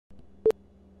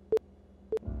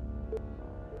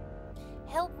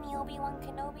Obi Wan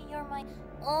Kenobi, you're my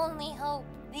only hope.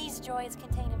 These droids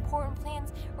contain important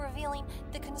plans revealing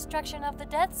the construction of the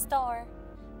Death Star.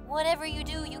 Whatever you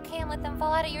do, you can't let them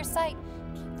fall out of your sight.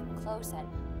 Keep them close at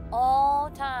all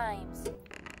times.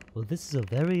 Well, this is a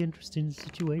very interesting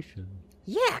situation.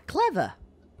 Yeah, clever.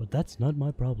 But that's not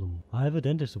my problem. I have a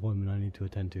dentist appointment I need to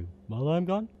attend to. While I'm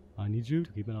gone, I need you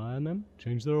to keep an eye on them,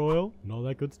 change their oil, and all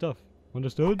that good stuff.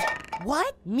 Understood?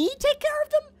 What? Me take care of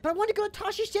them? But I want to go to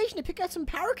Tosche Station to pick out some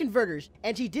power converters.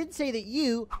 And she did say that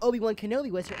you, Obi-Wan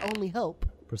Kenobi, was her only hope.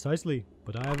 Precisely.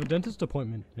 But I have a dentist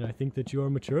appointment, and I think that you are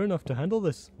mature enough to handle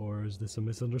this. Or is this a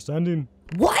misunderstanding?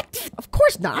 What? Of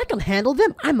course not. I can handle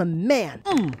them. I'm a man.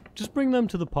 Just bring them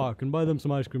to the park and buy them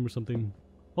some ice cream or something.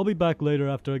 I'll be back later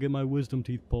after I get my wisdom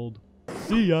teeth pulled.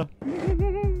 See ya!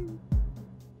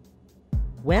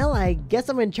 Well, I guess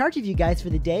I'm in charge of you guys for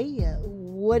the day.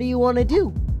 What do you want to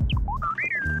do?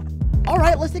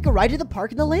 Alright, let's take a ride to the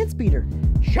park in the land speeder.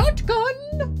 Shotgun!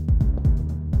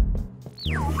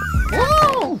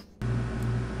 Whoa!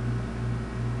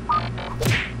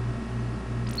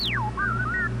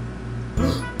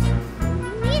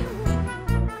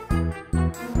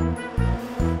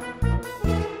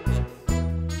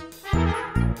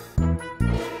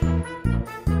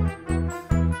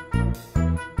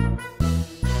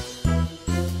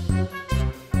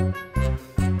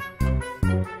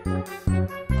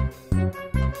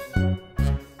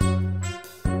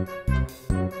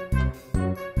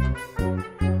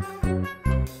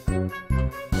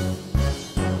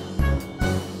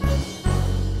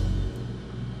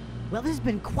 Well, this has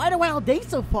been quite a wild day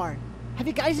so far. Have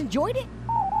you guys enjoyed it?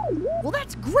 Well,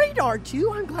 that's great,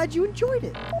 R2. I'm glad you enjoyed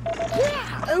it.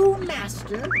 Yeah, oh,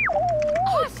 Master.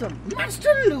 Awesome.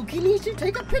 Master Luke, he needs to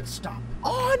take a pit stop.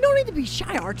 Oh, no need to be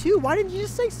shy, R2. Why didn't you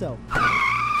just say so?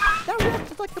 That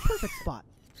was like the perfect spot.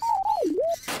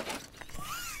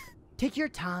 Take your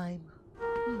time.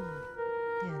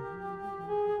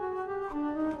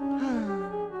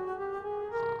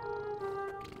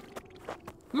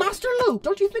 Master Luke,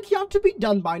 don't you think he ought to be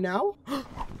done by now?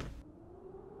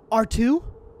 R2?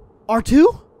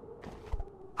 R2?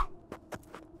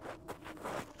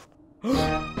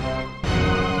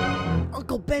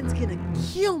 Uncle Ben's gonna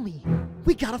kill me.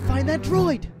 We gotta find that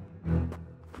droid.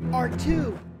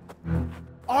 R2.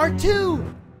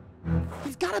 R2!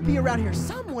 He's gotta be around here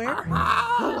somewhere.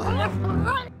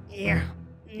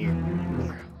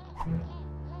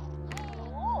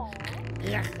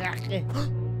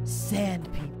 Sand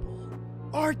people.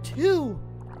 R2!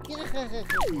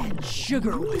 And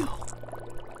sugar oil.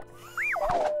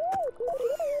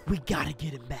 We gotta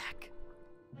get him back.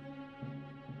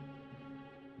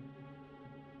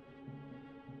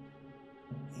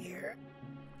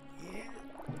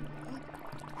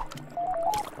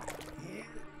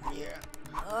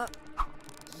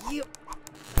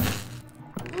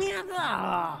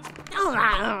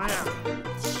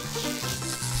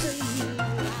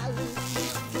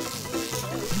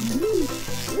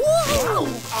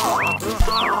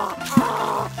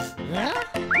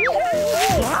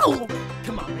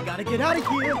 Come on, we gotta get out of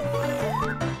here.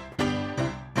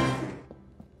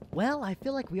 Well, I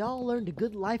feel like we all learned a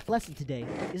good life lesson today.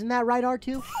 Isn't that right,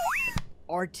 R2?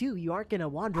 R2, you aren't gonna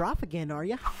wander off again, are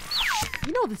ya?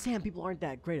 You know the sand people aren't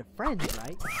that great of friends,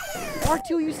 right?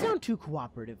 R2, you sound too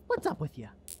cooperative. What's up with you?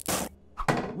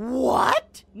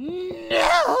 What?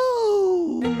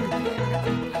 No!